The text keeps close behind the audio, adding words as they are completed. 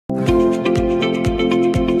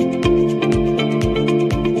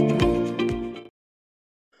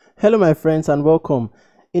Hello my friends and welcome.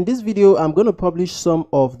 In this video I'm going to publish some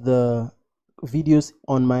of the videos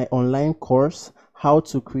on my online course, how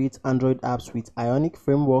to create Android apps with Ionic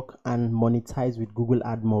framework and monetize with Google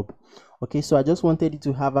Admob. Okay, so I just wanted you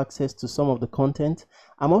to have access to some of the content.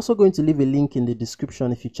 I'm also going to leave a link in the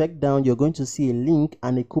description. If you check down, you're going to see a link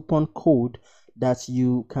and a coupon code that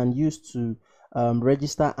you can use to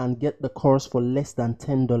register and get the course for less than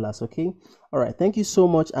 $10. Okay, all right, thank you so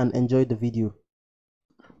much and enjoy the video.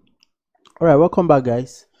 All right, welcome back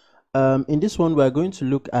guys. In this one we're going to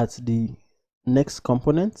look at the next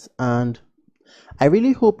component, and I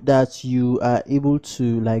really hope that you are able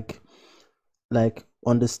to like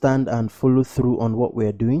understand and follow through on what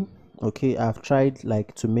we're doing. Okay, I've tried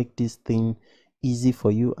to make this thing easy for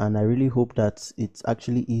you, and I really hope that it's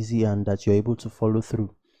actually easy and that you're able to follow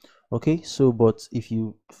through. Okay, so but if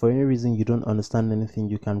you for any reason you don't understand anything,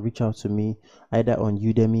 you can reach out to me either on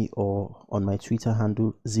Udemy or on my Twitter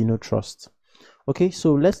handle Xenotrust. Okay,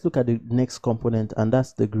 so let's look at the next component, and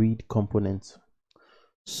that's the grid component.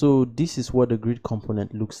 So this is what the grid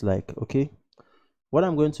component looks like. Okay, what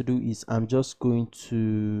I'm going to do is I'm just going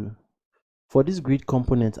to, for this grid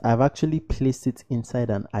component, I've actually placed it inside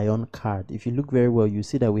an Ion card. If you look very well, you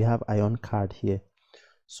see that we have Ion card here.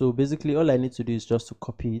 So basically all I need to do is just to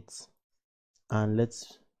copy it, and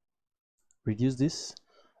let's reduce this,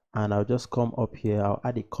 and I'll just come up here, I'll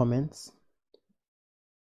add a comment,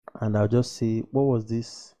 and I'll just say, what was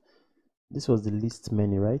this? This was the list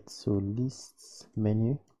menu, right? So list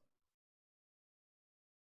menu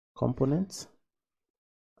component,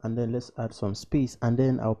 and then let's add some space, and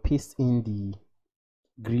then I'll paste in the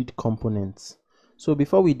grid components. So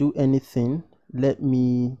before we do anything,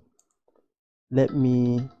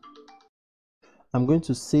 I'm going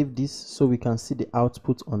to save this so we can see the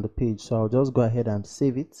output on the page. So I'll just go ahead and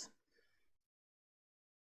save it.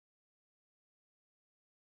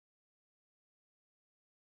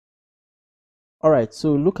 All right,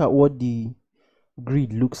 so look at what the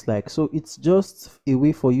grid looks like. So it's just a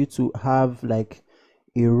way for you to have like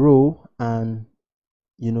a row and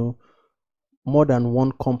more than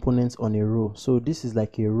one component on a row. So this is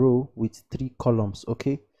like a row with 3 columns.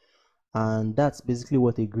 Okay, and that's basically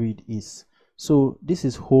what a grid is. So this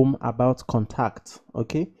is home, about, contact.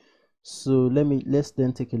 Okay, so let's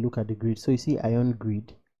then take a look at the grid. So you see Ion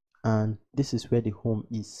grid, and this is where the home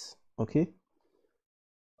is. Okay,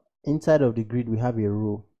 inside of the grid we have a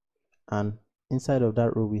row, and inside of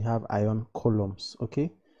that row we have Ion columns.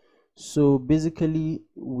 Okay, so basically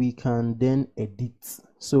we can then edit.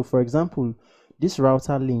 So for example, this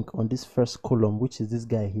router link on this first column, which is this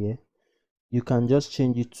guy here, you can just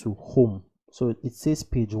change it to home. So it says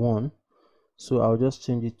page 1, so I'll just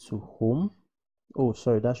change it to home. Oh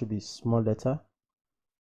sorry, that should be small letter,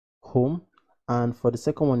 home. And for the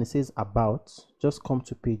second one, it says about. Just come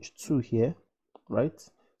to page 2 here, right?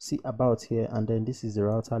 See about here, and then this is the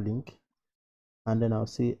router link, and then I'll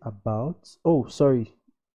say about. Oh sorry,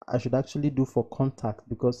 I should actually do for contact,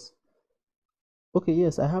 because okay,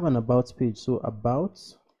 yes, I have an about page. So about,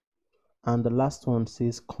 and the last one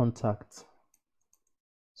says contact,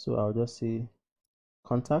 so I'll just say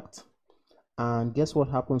contact. And guess what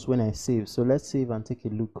happens when I save? So let's save and take a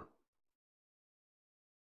look.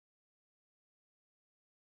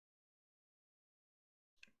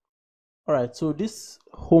 All right, so this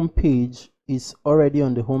home page is already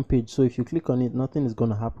on the home page. So if you click on it, nothing is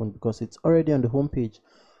going to happen because it's already on the home page.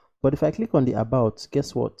 But if I click on the about,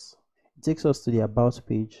 guess what? It takes us to the about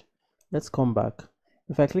page. Let's come back.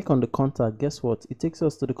 If I click on the contact, guess what? It takes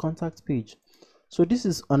us to the contact page. So this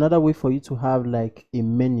is another way for you to have like a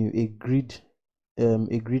menu, a grid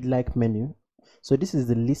like menu. So this is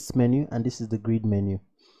the list menu and this is the grid menu.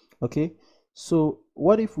 Okay, so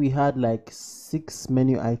what if we had like 6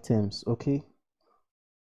 menu items? Okay,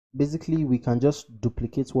 basically we can just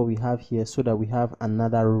duplicate what we have here so that we have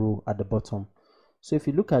another row at the bottom. So if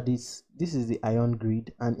you look at this, this is the Ion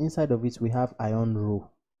grid, and inside of it we have Ion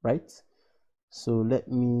row, right? So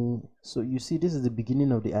so you see this is the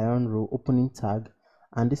beginning of the Ion row opening tag,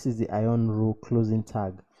 and this is the Ion row closing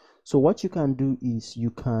tag. So what you can do is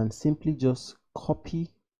you can simply just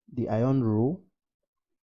copy the Ion row,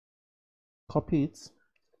 copy it,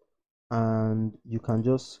 and you can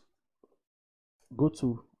just go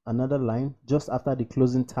to another line just after the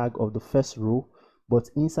closing tag of the first row, but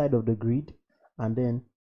inside of the grid, and then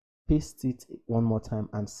paste it one more time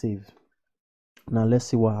and save. Now let's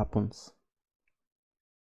see what happens.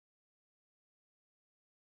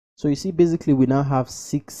 So you see basically we now have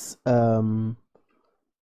 6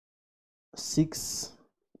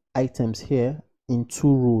 items here in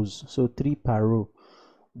 2 rows, so 3 per row.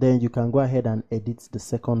 then you can go ahead and edit the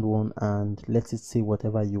second one and let it say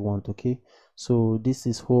whatever you want. Okay, so this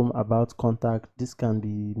is home, about, contact. This can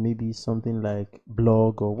be maybe something like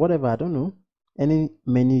blog or whatever, I don't know, any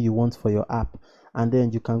menu you want for your app. And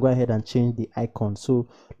then you can go ahead and change the icon. So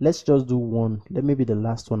let's just do one, let me be the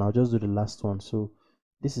last one. I'll just do the last one. So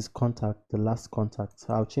this is contact, the last contact.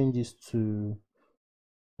 I'll change this to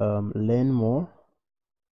learn more,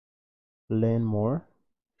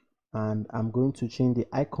 and I'm going to change the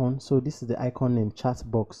icon. So this is the icon name, chat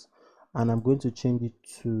box, and I'm going to change it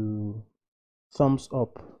to thumbs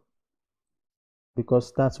up,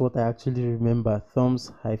 because that's what I actually remember,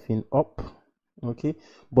 thumbs hyphen up. Okay,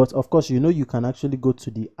 but of course, you can actually go to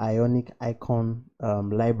the Ionic icon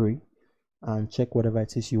library and check whatever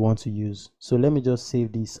it is you want to use. So let me just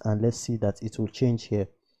save this and let's see that it will change here.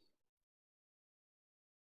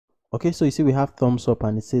 Okay, so you see we have thumbs up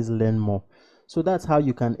and it says learn more. So that's how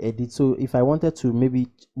you can edit. So if I wanted to maybe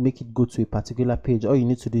make it go to a particular page, all you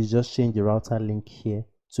need to do is just change the router link here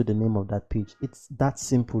to the name of that page. It's that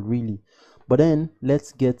simple, really. But then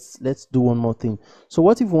let's do one more thing. So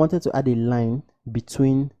what if we wanted to add a line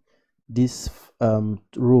between these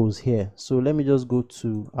rows here? So let me just go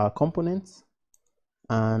to our components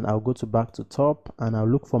and I'll go to back to top and I'll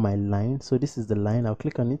look for my line. So this is the line. I'll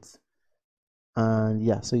click on it, and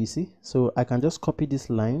yeah, so you see, so I can just copy this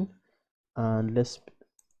line and let's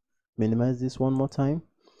minimize this one more time,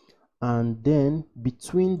 and then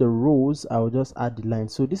between the rows I'll just add the line.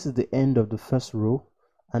 So this is the end of the first row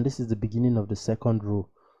and this is the beginning of the second row.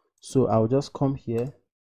 So I'll just come here,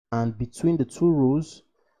 and between the two rows,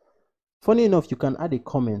 funny enough, you can add a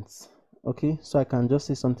comment. Okay, so I can just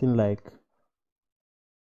say something like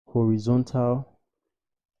horizontal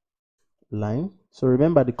line. So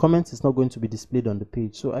remember, the comment is not going to be displayed on the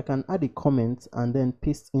page, so I can add a comment and then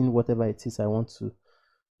paste in whatever it is I want to,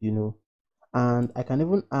 and I can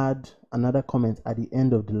even add another comment at the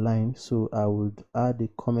end of the line. So I would add a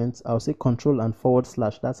comment. I'll say control and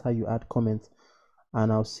 /. That's how you add comments.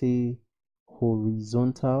 And I'll say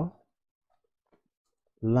horizontal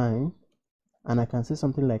line, and I can say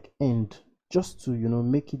something like end, just to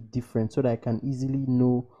make it different so that I can easily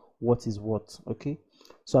know what is what. Okay,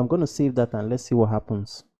 so I'm going to save that and let's see what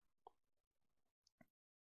happens.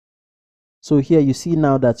 So here you see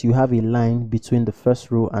now that you have a line between the first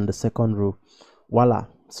row and the second row. Voila.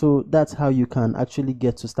 So that's how you can actually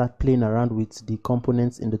get to start playing around with the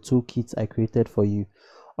components in the toolkit I created for you.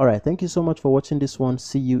 All right, thank you so much for watching this one.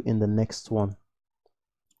 See you in the next one.